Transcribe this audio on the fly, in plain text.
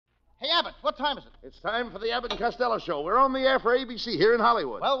Abbott, what time is it? It's time for the Abbott and Costello Show. We're on the air for ABC here in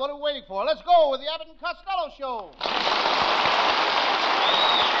Hollywood. Well, what are we waiting for? Let's go with the Abbott and Costello Show.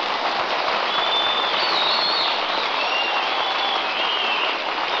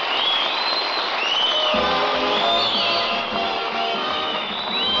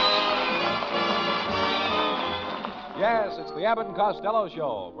 Yes, it's the Abbott and Costello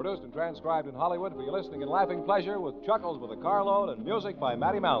Show, produced and transcribed in Hollywood for your listening and laughing pleasure with chuckles with a carload and music by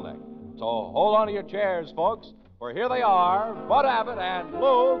Matty Malnick. So hold on to your chairs, folks, for here they are, Bud Abbott and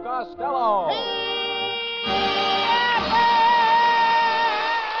Lou Costello.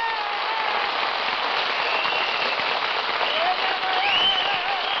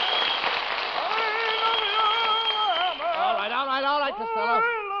 All right, Costello.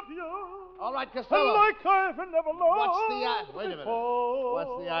 All right, Costello. Like I've never loved. Wait a minute.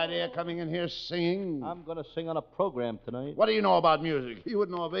 What's the idea of coming in here singing? I'm going to sing on a program tonight. What do you know about music? You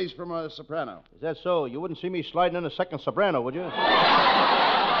wouldn't know a bass from a soprano. Is that so? You wouldn't see me sliding in a second soprano, would you?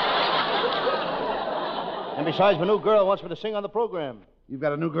 And besides, my new girl wants me to sing on the program. You've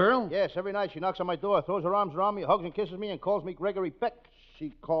got a new girl? Yes, every night she knocks on my door, throws her arms around me, hugs and kisses me, and calls me Gregory Peck.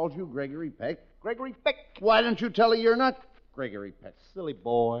 She calls you Gregory Peck? Gregory Peck. Why don't you tell her you're not Gregory Peck? Silly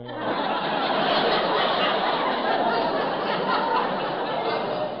boy.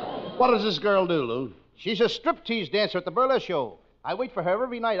 What does this girl do, Lou? She's a striptease dancer at the burlesque show. I wait for her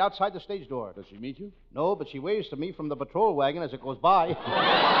every night outside the stage door. Does she meet you? No, but she waves to me from the patrol wagon as it goes by.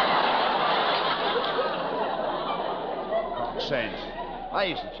 Sense. I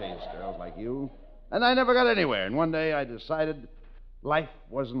used to chase girls like you, and I never got anywhere. And one day I decided life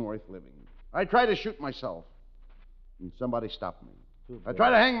wasn't worth living. I tried to shoot myself, and somebody stopped me. I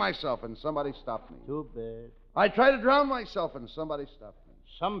tried to hang myself, and somebody stopped me. Too bad. I tried to drown myself, and somebody stopped me.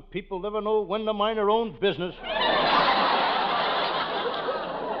 Some people never know when to mind their own business.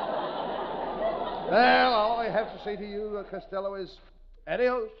 Well, all I have to say to you, Costello, is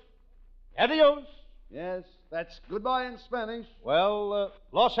adios. Adios. Yes, that's goodbye in Spanish. Well,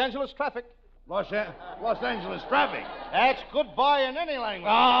 Los Angeles traffic. Los Angeles traffic. That's goodbye in any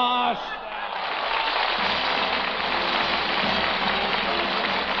language.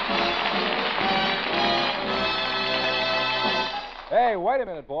 Hey, wait a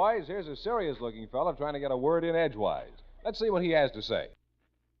minute, boys. Here's a serious-looking fella trying to get a word in edgewise. Let's see what he has to say.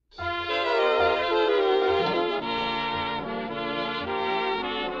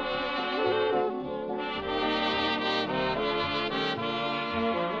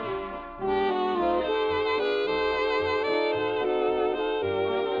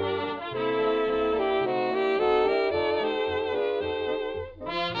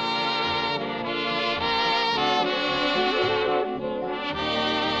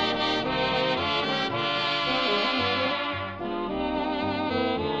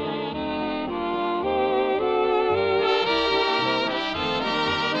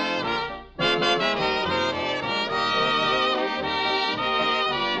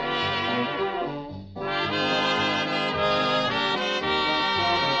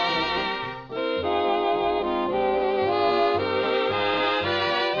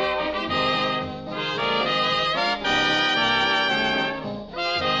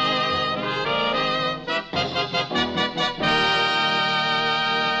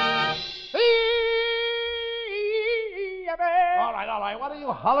 All right. What are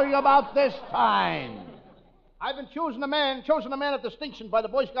you hollering about this time? I've been chosen a man of distinction by the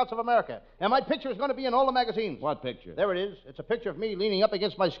Boy Scouts of America. And my picture is going to be in all the magazines. What picture? There it is. It's a picture of me leaning up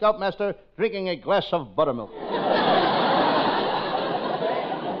against my scoutmaster, drinking a glass of buttermilk.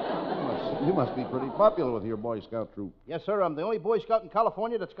 You must be pretty popular with your Boy Scout troop. Yes, sir. I'm the only Boy Scout in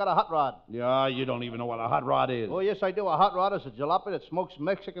California that's got a hot rod. Yeah, you don't even know what a hot rod is. Oh, yes, I do. A hot rod is a jalopy that smokes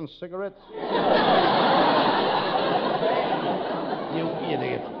Mexican cigarettes. You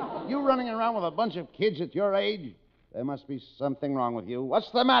idiot. You running around with a bunch of kids at your age? There must be something wrong with you.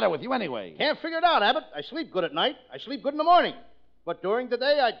 What's the matter with you anyway? Can't figure it out, Abbott. I sleep good at night. I sleep good in the morning. But during the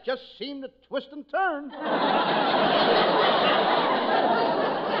day, I just seem to twist and turn.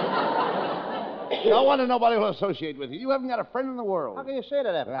 No wonder nobody will associate with you. You haven't got a friend in the world. How can you say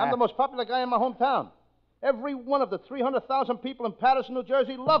that, Abbott? I'm the most popular guy in my hometown. Every one of the 300,000 people in Patterson, New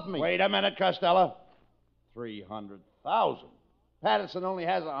Jersey love me. Wait a minute, Costello. 300,000. Patterson only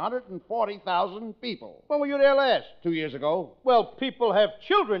has 140,000 people. When were you there last? 2 years ago. Well, people have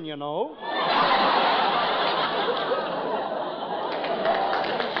children, you know.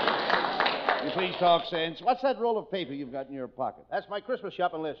 You please talk sense. What's that roll of paper you've got in your pocket? That's my Christmas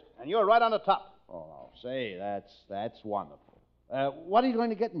shopping list, and you're right on the top. Oh, say, that's wonderful. What are you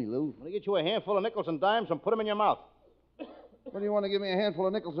going to get me, Lou? I'm going to get you a handful of nickels and dimes and put them in your mouth. What do you want to give me a handful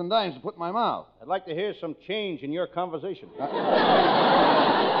of nickels and dimes to put in my mouth? I'd like to hear some change in your conversation.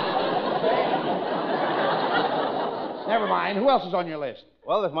 Never mind. Who else is on your list?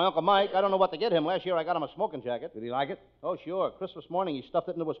 Well, there's my Uncle Mike. I don't know what to get him. Last year I got him a smoking jacket. Did he like it? Oh, sure. Christmas morning he stuffed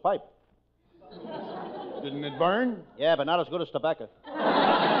it into his pipe. Didn't it burn? Yeah, but not as good as tobacco.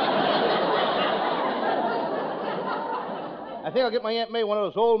 I think I'll get my Aunt May one of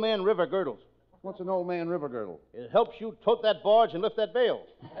those old man river girdles. What's an old man river girdle? It helps you tote that barge and lift that bale.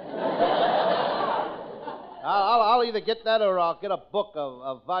 I'll either get that or I'll get a book,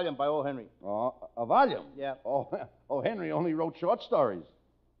 a volume by O. Henry. Oh, a volume? Yeah. Oh, Henry only wrote short stories.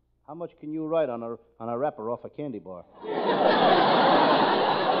 How much can you write on a wrapper off a candy bar?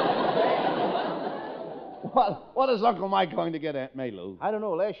 What is Uncle Mike going to get Aunt May, Lou? I don't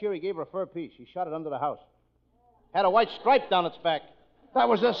know. Last year he gave her a fur piece. He shot it under the house. Had a white stripe down its back. That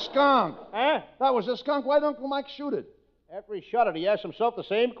was a skunk. Huh? That was a skunk. Why'd Uncle Mike shoot it? After he shot it, he asked himself the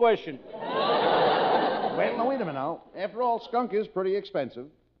same question. Well, now, wait a minute now. After all, skunk is pretty expensive.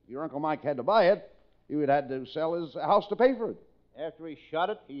 If your Uncle Mike had to buy it, he would have had to sell his house to pay for it. After he shot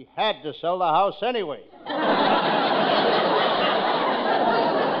it, he had to sell the house anyway.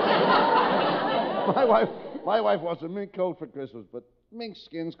 My wife wants a mink coat for Christmas, but mink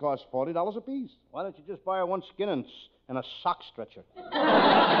skins cost $40 apiece. Why don't you just buy her one skin and a sock stretcher?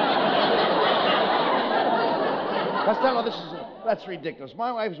 Costello, that's ridiculous.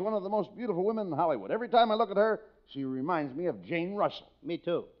 My wife's one of the most beautiful women in Hollywood. Every time I look at her, she reminds me of Jane Russell. Me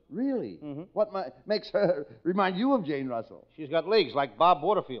too. Really? Mm-hmm. What makes her remind you of Jane Russell? She's got legs like Bob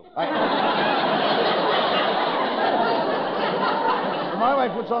Waterfield. When my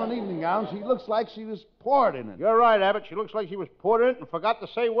wife puts on an evening gown, she looks like she was poured in it. You're right, Abbott. She looks like she was poured in it and forgot to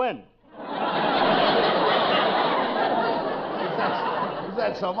say when. Is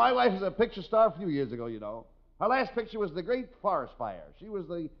that so? My wife was a picture star a few years ago, you know. Her last picture was the Great Forest Fire. She was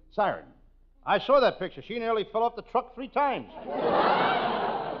the siren. I saw that picture. She nearly fell off the truck 3 times.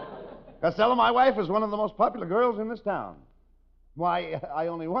 Costello, my wife is one of the most popular girls in this town. Why, I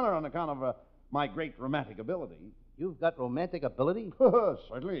only won her on account of my great romantic ability. You've got romantic ability?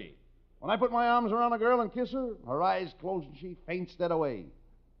 Certainly. When I put my arms around a girl and kiss her, her eyes close and she faints dead away.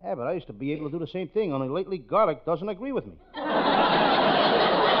 Yeah, but I used to be able to do the same thing, only lately garlic doesn't agree with me.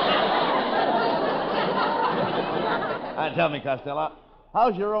 Tell me, Costello,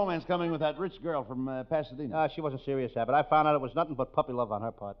 how's your romance coming with that rich girl from Pasadena? She wasn't serious, Abbott. I found out it was nothing but puppy love on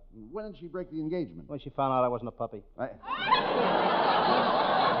her part. When did she break the engagement? When she found out I wasn't a puppy.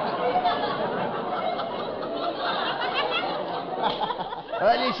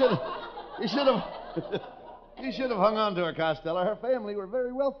 You should have hung on to her, Costello. Her family were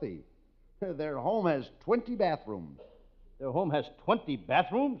very wealthy. Their home has 20 bathrooms. Their home has 20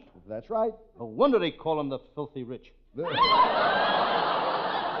 bathrooms? That's right. No wonder they call them the filthy rich. You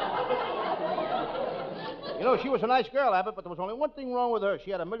know, she was a nice girl, Abbott, but there was only one thing wrong with her.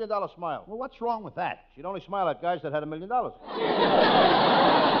 She had $1 million smile. Well, what's wrong with that? She'd only smile at guys that had $1 million. Well,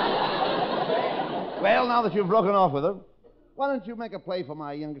 now that you've broken off with her, why don't you make a play for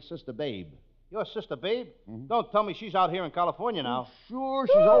my younger sister, Babe? Your sister, Babe? Mm-hmm. Don't tell me she's out here in California now. Sure,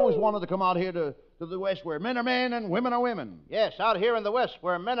 she's always wanted to come out here to the West where men are men and women are women. Yes, out here in the West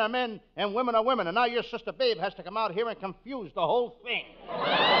where men are men and women are women. And now your sister, Babe, has to come out here and confuse the whole thing.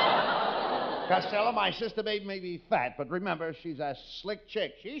 Costello, my sister Babe may be fat, but remember, she's a slick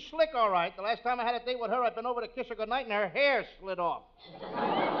chick. She's slick, all right. The last time I had a date with her, I'd been over to kiss her goodnight, and her hair slid off.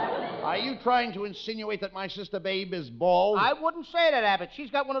 Are you trying to insinuate that my sister Babe is bald? I wouldn't say that, Abbott. She's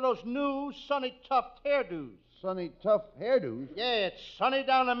got one of those new, sunny, tough hairdos. Sunny, tough hairdos? Yeah, it's sunny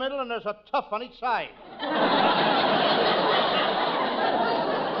down the middle, and there's a tough on each side.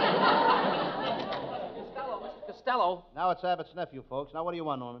 Costello. Now it's Abbott's nephew, folks. Now what do you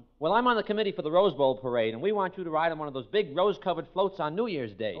want, Norman? Well, I'm on the committee for the Rose Bowl parade, and we want you to ride on one of those big rose-covered floats on New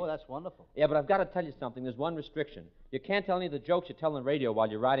Year's Day. Oh, that's wonderful. Yeah, but I've got to tell you something. There's one restriction. You can't tell any of the jokes you tell on the radio while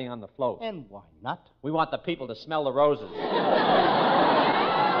you're riding on the float. And why not? We want the people to smell the roses.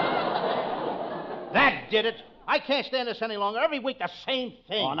 That did it. I can't stand this any longer. Every week the same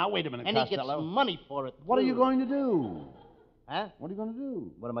thing. Oh, now wait a minute, and Costello. he gets money for it. What are you going to do? Huh? What are you going to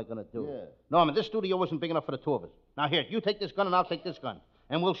do? What am I going to do? Yeah. Norman, this studio isn't big enough for the two of us. Now, here, you take this gun and I'll take this gun.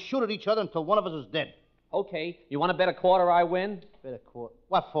 And we'll shoot at each other until one of us is dead. Okay. You want to bet a quarter I win? Bet a quarter.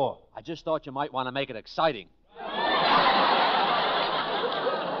 What for? I just thought you might want to make it exciting.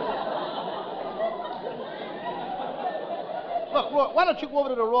 Look, Roy, why don't you go over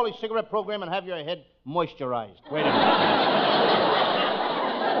to the Raleigh cigarette program and have your head moisturized? Wait a minute.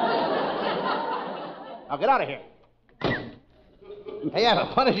 Now, get out of here. Hey,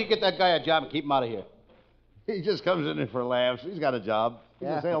 Abbott, why don't you get that guy a job and keep him out of here? He just comes in here for laughs. He's got a job. He's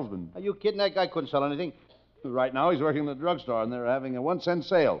a salesman. Are you kidding? That guy couldn't sell anything. Right now, he's working in the drugstore, and they're having a 1-cent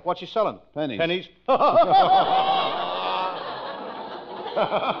sale. What's he selling? Pennies. Pennies?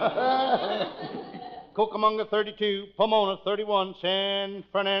 Cucamonga, 32. Pomona, 31. San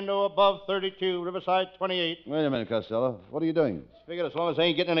Fernando, above 32. Riverside, 28. Wait a minute, Costello. What are you doing? Figured as long as I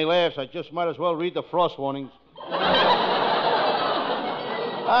ain't getting any laughs, I just might as well read the frost warnings.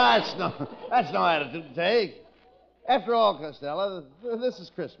 That's no attitude to take. After all, Costello, this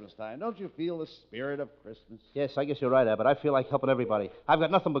is Christmas time. Don't you feel the spirit of Christmas? Yes, I guess you're right, Abbott. I feel like helping everybody. I've got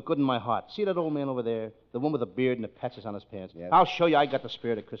nothing but good in my heart. See that old man over there? The one with the beard and the patches on his pants? Yes. I'll show you I got the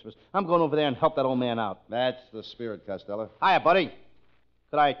spirit of Christmas. I'm going over there and help that old man out. That's the spirit, Costello. Hiya, buddy.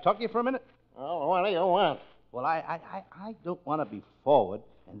 Could I talk to you for a minute? Oh, what do you want? Well, I don't want to be forward,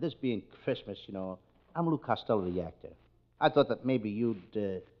 and this being Christmas, you know, I'm Lou Costello, the actor. I thought that maybe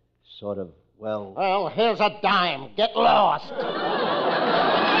you'd, sort of, well... Well, here's a dime. Get lost.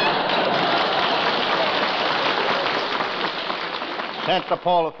 Santa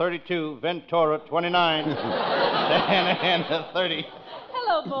Paula, 32. Ventura, 29. Santa Ana, 30.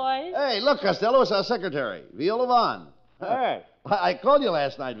 Hello, boys. Hey, look, Costello, it's our secretary, Viola Vaughn. Hey. I called you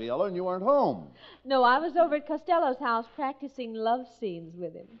last night, Viola, and you weren't home. No, I was over at Costello's house practicing love scenes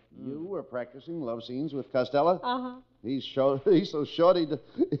with him. You were practicing love scenes with Costello? Uh-huh. He's so short he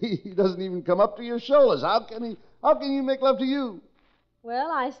doesn't even come up to your shoulders. How can he make love to you?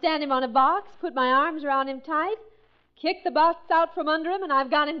 Well, I stand him on a box, put my arms around him tight, kick the box out from under him, and I've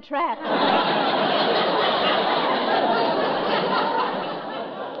got him trapped.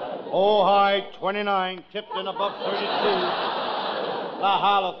 Ojai, 29. Tipton, above 32. La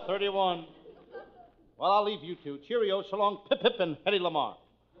Hala, 31. Well, I'll leave you two. Cheerio, so long, Pip Pip and Hetty Lamar.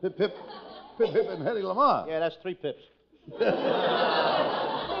 Pip Pip and Hetty Lamar. Yeah, that's 3 pips. Hey,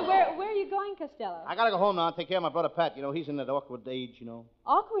 where are you going, Costello? I gotta go home now and take care of my brother Pat. You know, he's in that awkward age, you know.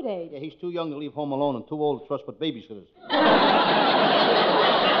 Awkward age. Yeah, he's too young to leave home alone and too old to trust with babysitters.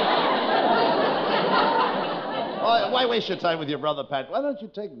 Why waste your time with your brother Pat? Why don't you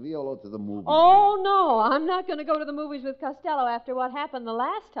take Viola to the movies? Oh, no, I'm not going to go to the movies with Costello after what happened the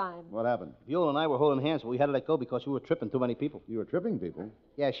last time. What happened? Viola and I were holding hands, but we had to let go because we were tripping too many people. You were tripping people?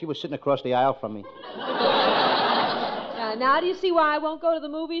 Yeah, she was sitting across the aisle from me. Now, do you see why I won't go to the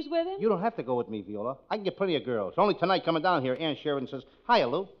movies with him? You don't have to go with me, Viola. I can get plenty of girls. Only tonight coming down here, Ann Sheridan says, "Hiya,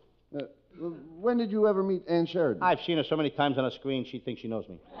 Lou." When did you ever meet Ann Sheridan? I've seen her so many times on a screen, she thinks she knows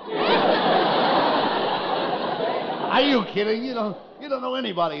me. Are you kidding? You don't know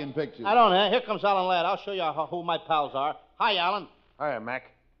anybody in pictures. I don't, huh? Here comes Alan Ladd. I'll show you who my pals are. Hi, Alan. Hiya,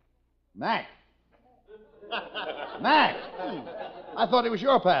 Mac. Mac. Mac. I thought he was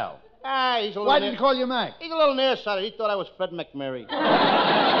your pal. Ah, he's a little Why did he call you Mac? He's a little nearsighted. He thought I was Fred McMurray.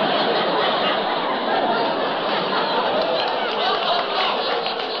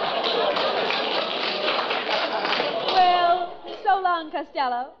 Well, so long,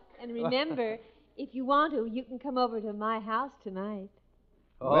 Costello. And remember, if you want to, you can come over to my house tonight.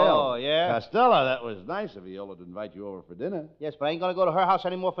 Oh, yeah? Costello, that was nice of Viola to invite you over for dinner. Yes, but I ain't going to go to her house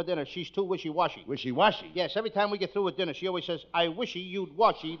anymore for dinner. She's too wishy-washy. Wishy-washy? Yes, every time we get through with dinner, she always says, "I wishy you'd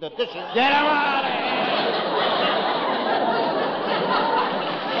washy the dishes." Get him out of here!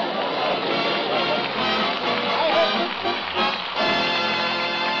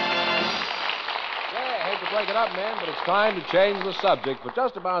 Yeah, I hate to break it up, men, but it's time to change the subject for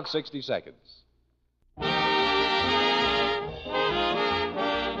just about 60 seconds.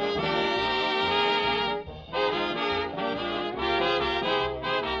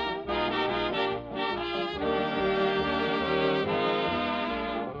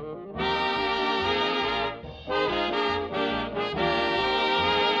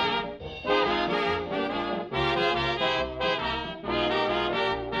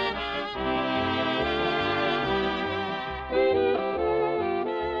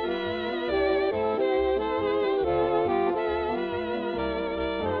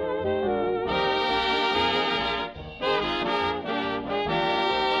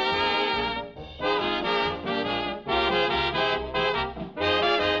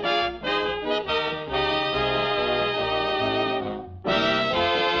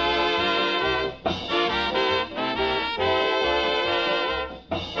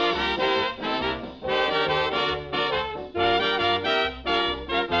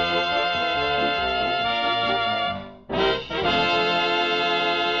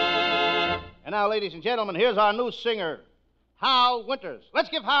 And now, ladies and gentlemen, here's our new singer, Hal Winters. Let's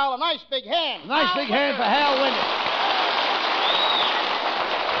give Hal a nice big hand. Nice big hand for Hal Winters.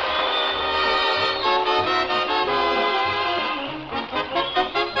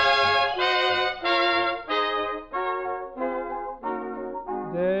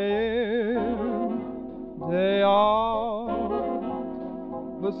 day in, day out.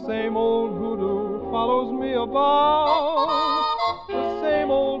 The same old hoodoo follows me about. The same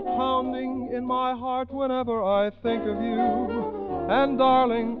old pounding in my heart whenever I think of you. And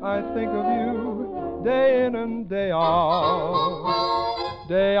darling, I think of you day in and day out.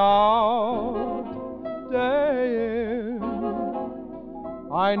 Day out, day in.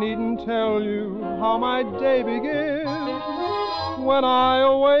 I needn't tell you how my day begins. When I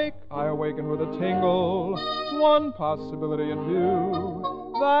awaken with a tingle. One possibility in view,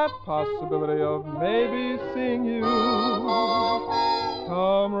 that possibility of maybe seeing you.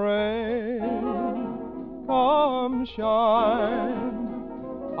 Come rain, come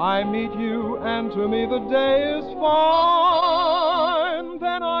shine, I meet you and to me the day is fine.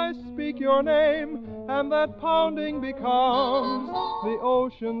 Then I speak your name and that pounding becomes the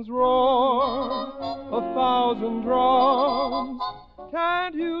ocean's roar, 1,000 drums.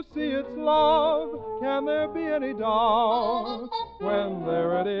 Can't you see it's love? Can there be any doubt? When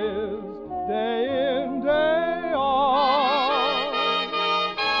there it is, day in, day out.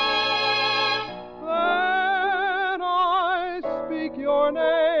 Then I speak your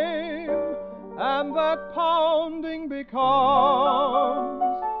name, and that pounding becomes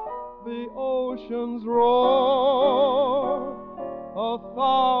the ocean's roar,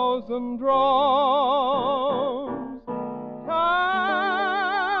 1,000 drums.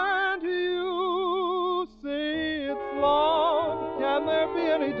 Can't you see it's love? Can there be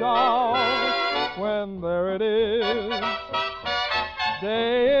any doubt? When there it is,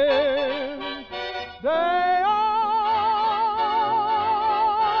 day in, day out.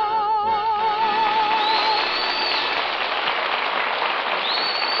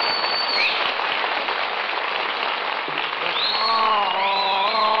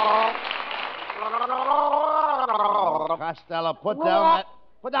 Costello, put down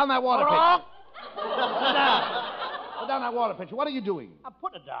that water pitcher. Put down that water pitcher. What are you doing? I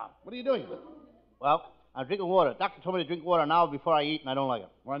put it down. What are you doing? Well, I'm drinking water. Doctor told me to drink water an hour before I eat, and I don't like it.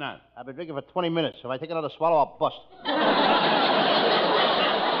 Why not? I've been drinking for 20 minutes. If I take another swallow, I'll bust.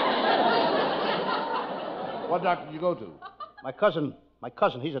 What doctor did you go to? My cousin,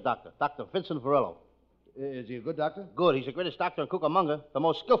 he's a doctor. Dr. Vincent Varello. Is he a good doctor? Good. He's the greatest doctor in Cucamonga, the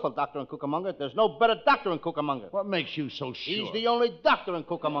most skillful doctor in Cucamonga. There's no better doctor in Cucamonga. What makes you so sure? He's the only doctor in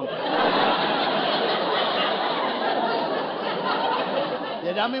Cucamonga.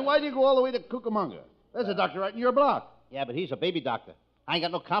 I mean, why do you go all the way to Cucamonga? There's a doctor right in your block. Yeah, but he's a baby doctor. I ain't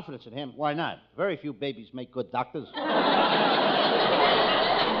got no confidence in him. Why not? Very few babies make good doctors.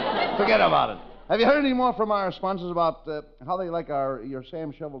 Forget about it. Have you heard any more from our sponsors about how they like your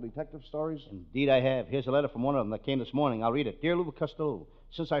Sam Shovel detective stories? Indeed, I have. Here's a letter from one of them that came this morning. I'll read it. Dear Louis Costello,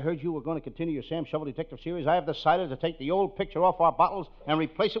 since I heard you were going to continue your Sam Shovel detective series, I have decided to take the old picture off our bottles and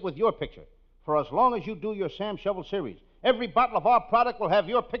replace it with your picture. For as long as you do your Sam Shovel series, every bottle of our product will have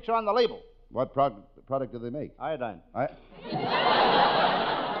your picture on the label. What product do they make? Iodine.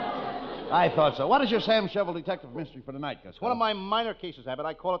 I thought so. What is your Sam Shovel detective mystery for tonight, Costello? It's one of my minor cases, Abbott.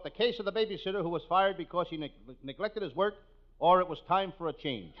 I call it the case of the babysitter who was fired because he neglected his work, or it was time for a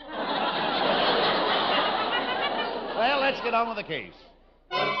change. Well, let's get on with the case.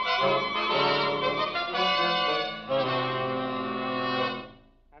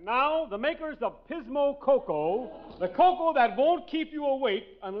 And now, the makers of Pismo Cocoa, the cocoa that won't keep you awake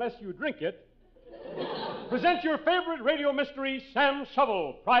unless you drink it, present your favorite radio mystery, Sam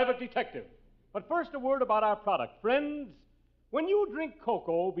Shovel, Private Detective. But first, a word about our product. Friends, when you drink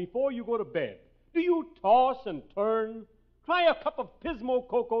cocoa before you go to bed, do you toss and turn? Try a cup of Pismo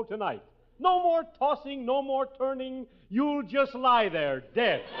Cocoa tonight. No more tossing, no more turning. You'll just lie there,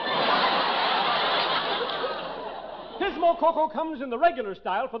 dead. Pismo Cocoa comes in the regular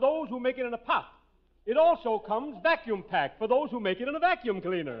style for those who make it in a pot. It also comes vacuum packed for those who make it in a vacuum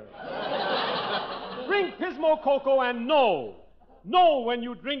cleaner. Drink Pismo Cocoa and know when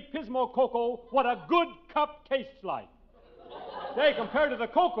you drink Pismo Cocoa what a good cup tastes like. Say, compared to the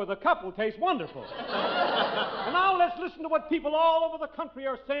cocoa, the cup will taste wonderful. And now let's listen to what people all over the country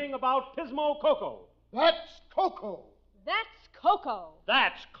are saying about Pismo Cocoa. That's cocoa. That's cocoa.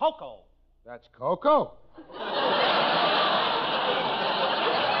 That's cocoa. That's cocoa.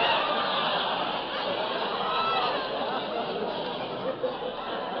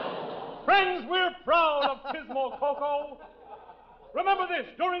 Friends, we're proud of Pismo Cocoa. Remember this,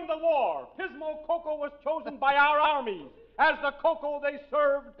 during the war, Pismo Cocoa was chosen by our armies as the cocoa they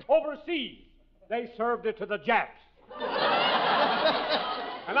served overseas. They served it to the Japs.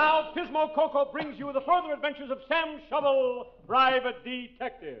 And now Pismo Cocoa brings you the further adventures of Sam Shovel, Private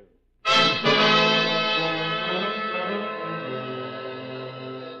Detective.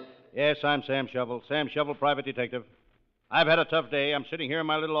 Yes, I'm Sam Shovel. Sam Shovel, private detective. I've had a tough day. I'm sitting here in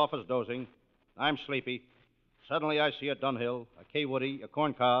my little office dozing. I'm sleepy. Suddenly I see a Dunhill, a K. Woody, a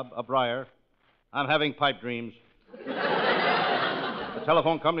corncob, a briar. I'm having pipe dreams. The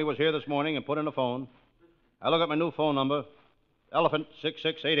telephone company was here this morning and put in a phone. I look at my new phone number, Elephant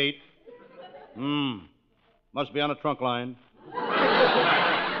 6688. Must be on a trunk line.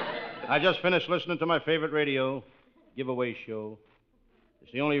 I just finished listening to my favorite radio, giveaway show.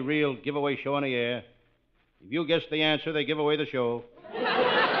 It's the only real giveaway show on the air. If you guess the answer, they give away the show.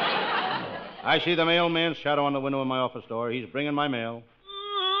 I see the mailman's shadow on the window of my office door. He's bringing my mail.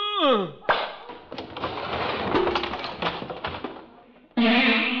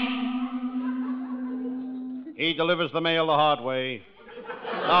 He delivers the mail the hard way.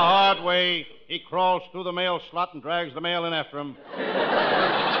 The hard way. He crawls through the mail slot and drags the mail in after him.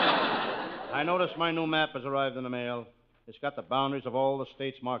 I notice my new map has arrived in the mail. It's got the boundaries of all the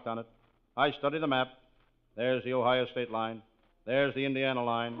states marked on it. I study the map. There's the Ohio state line. There's the Indiana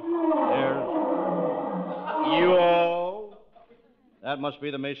line. There's... Yo! That must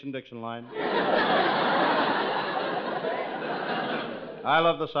be the Mason-Dixon line. I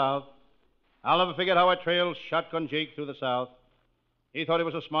love the South. I'll never forget how I trailed Shotgun Jake through the South. He thought he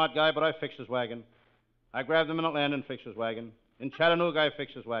was a smart guy, but I fixed his wagon. I grabbed him in Atlanta and fixed his wagon. In Chattanooga, I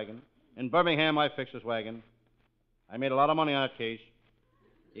fixed his wagon. In Birmingham, I fixed his wagon. I made a lot of money on that case.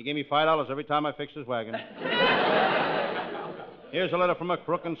 He gave me $5 every time I fixed his wagon. Here's a letter from a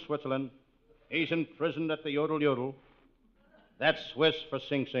crook in Switzerland. He's imprisoned at the Yodel Yodel. That's Swiss for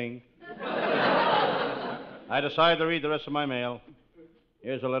Sing Sing. I decided to read the rest of my mail.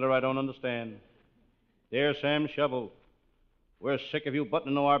 Here's a letter I don't understand. Dear Sam Shovel, we're sick of you butting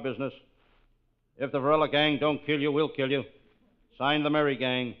into our business. If the Varela gang don't kill you, we'll kill you. Signed, the Merry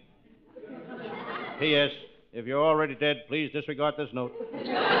Gang. P.S. If you're already dead, please disregard this note.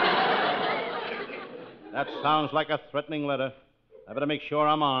 That sounds like a threatening letter. I better make sure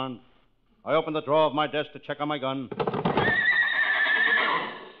I'm armed. I opened the drawer of my desk to check on my gun.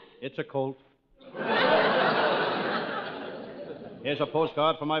 It's a Colt. Here's a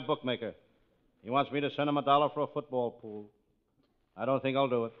postcard from my bookmaker. He wants me to send him $1 for a football pool. I don't think I'll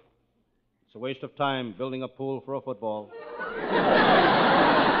do it. It's a waste of time building a pool for a football.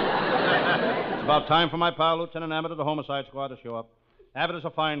 It's about time for my pal, Lieutenant Abbott of the Homicide Squad, to show up. Abbott is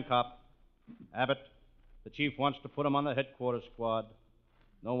a fine cop. Abbott, the chief wants to put him on the headquarters squad.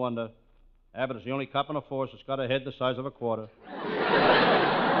 No wonder. Abbott is the only cop in the force that's got a head the size of a quarter.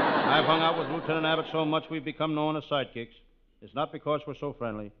 I've hung out with Lieutenant Abbott so much we've become known as sidekicks. It's not because we're so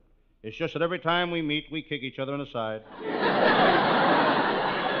friendly. It's just that every time we meet, we kick each other in the side.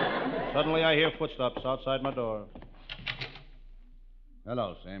 Suddenly, I hear footsteps outside my door.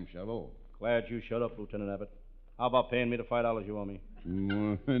 Hello, Sam Shovel. Glad you shut up, Lieutenant Abbott. How about paying me the $5 you owe me?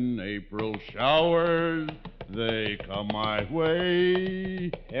 When April showers, they come my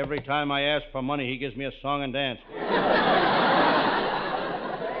way. Every time I ask for money, he gives me a song and dance. Where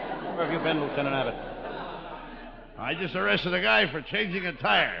have you been, Lieutenant Abbott? I just arrested a guy for changing a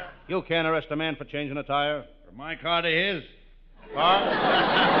tire. You can't arrest a man for changing a tire. From my car to his. Car?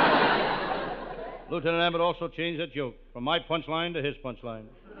 Lieutenant Abbott also changed that joke from my punchline to his punchline.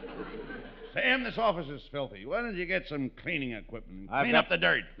 Sam, this office is filthy. Why don't you get some cleaning equipment and clean up the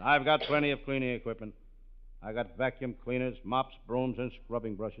dirt? I've got plenty of cleaning equipment. I got vacuum cleaners, mops, brooms, and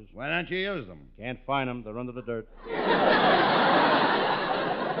scrubbing brushes. Why don't you use them? Can't find them. They're under the dirt.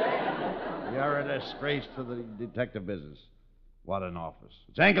 You're a disgrace to the detective business. What an office.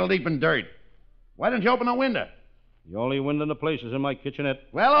 It's ankle deep in dirt. Why don't you open a window? The only window in the place is in my kitchenette.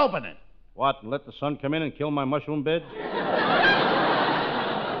 Well, open it. What, and let the sun come in and kill my mushroom beds?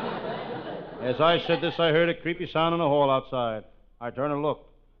 As I said this, I heard a creepy sound in the hall outside. I turned and looked.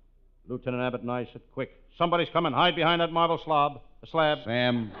 Lieutenant Abbott and I said, quick, somebody's coming. Hide behind that marble slab.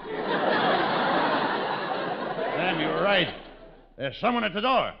 Sam. Sam, you were right. There's someone at the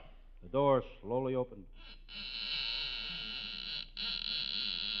door. The door slowly opened.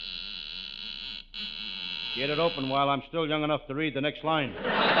 Get it open while I'm still young enough to read the next line.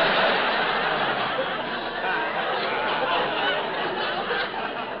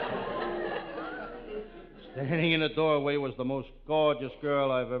 Standing in the doorway was the most gorgeous girl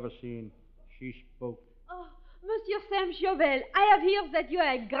I've ever seen. She spoke. Oh, Monsieur Sam Chauvel, I have heard that you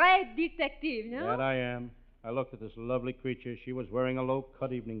are a great detective, no? That I am. I looked at this lovely creature. She was wearing a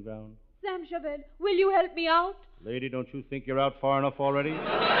low-cut evening gown. Sam Chauvel, will you help me out? Lady, don't you think you're out far enough already?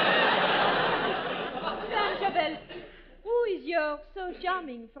 Sam Chauvel, who is your so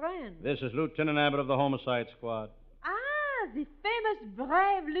charming friend? This is Lieutenant Abbott of the Homicide Squad. Ah, the famous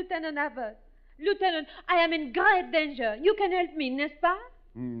brave Lieutenant Abbott. Lieutenant, I am in great danger. You can help me, n'est-ce pas?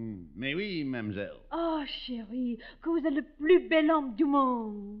 Mais oui, mademoiselle. Oh, chérie, que vous êtes le plus bel homme du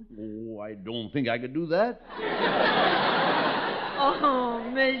monde. Oh, I don't think I could do that. Oh,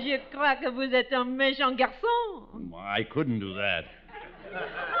 mais je crois que vous êtes un méchant garçon. I couldn't do that.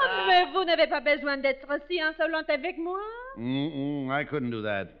 Oh, mais vous n'avez pas besoin d'être si insolente avec moi. I couldn't do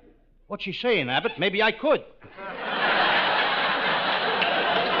that. What's she saying, Abbott? Maybe I could.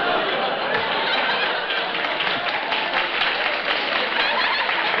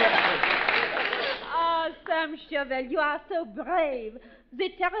 Oh, Sam Chauvel, you are so brave. The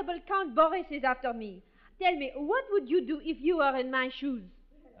terrible Count Boris is after me. Tell me, what would you do if you were in my shoes?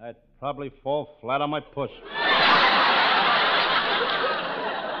 I'd probably fall flat on my puss.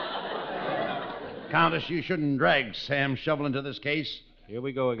 Countess, you shouldn't drag Sam Shovel into this case. Here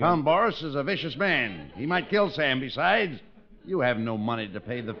we go again. Count Boris is a vicious man. He might kill Sam. Besides, you have no money to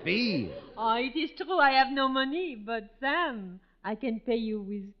pay the fee. Oh, it is true I have no money, but Sam, I can pay you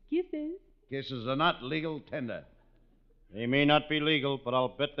with kisses. Kisses are not legal tender. They may not be legal, but I'll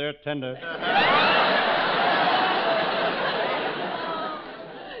bet they're tender.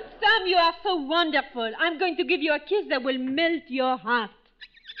 Sam, you are so wonderful. I'm going to give you a kiss that will melt your heart.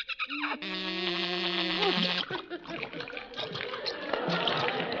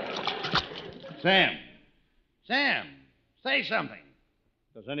 Sam, say something.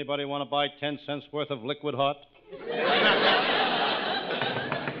 Does anybody want to buy 10 cents worth of liquid hot? Oh,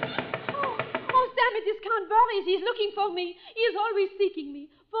 Sam, it is Count Boris. He's looking for me. He is always seeking me.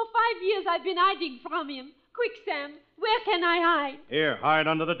 For 5 years I've been hiding from him. Quick, Sam, where can I hide? Here, hide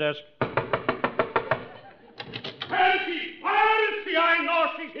under the desk. Where is she? Where is she? I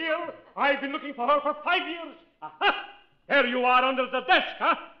know she's here. I've been looking for her for 5 years. Aha! There you are under the desk,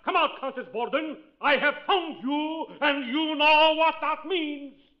 huh? Come out, Countess Borden. I have found you, and you know what that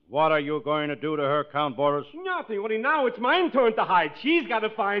means. What are you going to do to her, Count Boris? Nothing. Only now it's my turn to hide. She's got to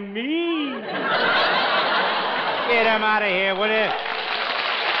find me. Get him out of here, will you?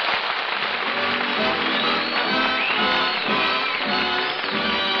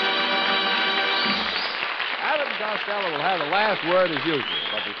 Abbott and Costello will have the last word as usual.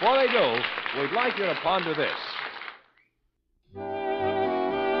 But before they do, we'd like you to ponder this.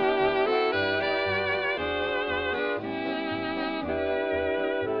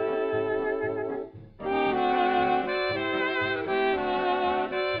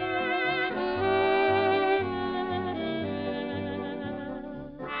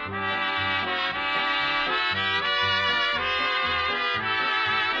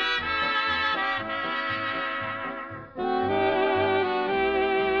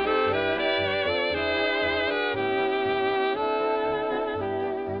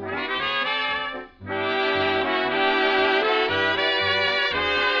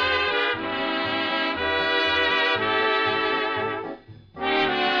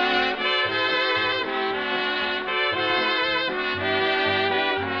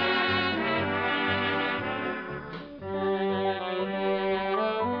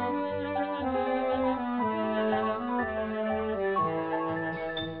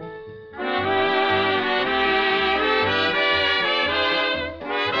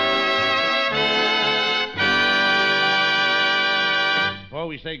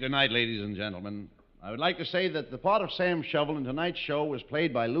 We say goodnight, ladies and gentlemen. I would like to say that the part of Sam Shovel in tonight's show was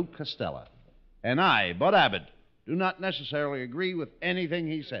played by Luke Costello. And I, Bud Abbott, do not necessarily agree with anything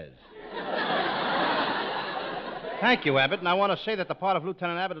he says. Thank you, Abbott. And I want to say that the part of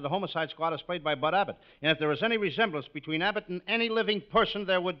Lieutenant Abbott of the Homicide Squad is played by Bud Abbott. And if there is any resemblance between Abbott and any living person,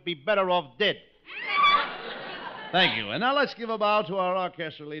 there would be better off dead. Thank you. And now let's give a bow to our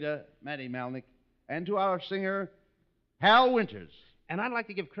orchestra leader, Matty Malnick, and to our singer, Hal Winters. And I'd like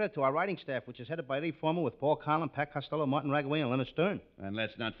to give credit to our writing staff, which is headed by Lee Foreman with Paul Conlon, Pat Costello, Martin Ragaway, and Leonard Stern. And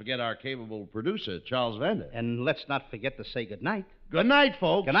let's not forget our capable producer, Charles Vander. And let's not forget to say good night. Good night,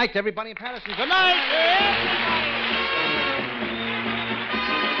 folks. Good night to everybody in Patterson. Good night.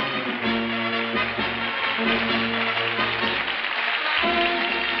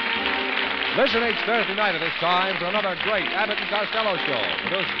 Listen each Thursday night at this time for another great Abbott and Costello show,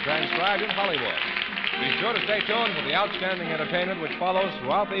 produced and transcribed in Hollywood. Be sure to stay tuned for the outstanding entertainment which follows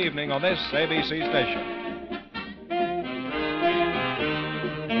throughout the evening on this ABC station.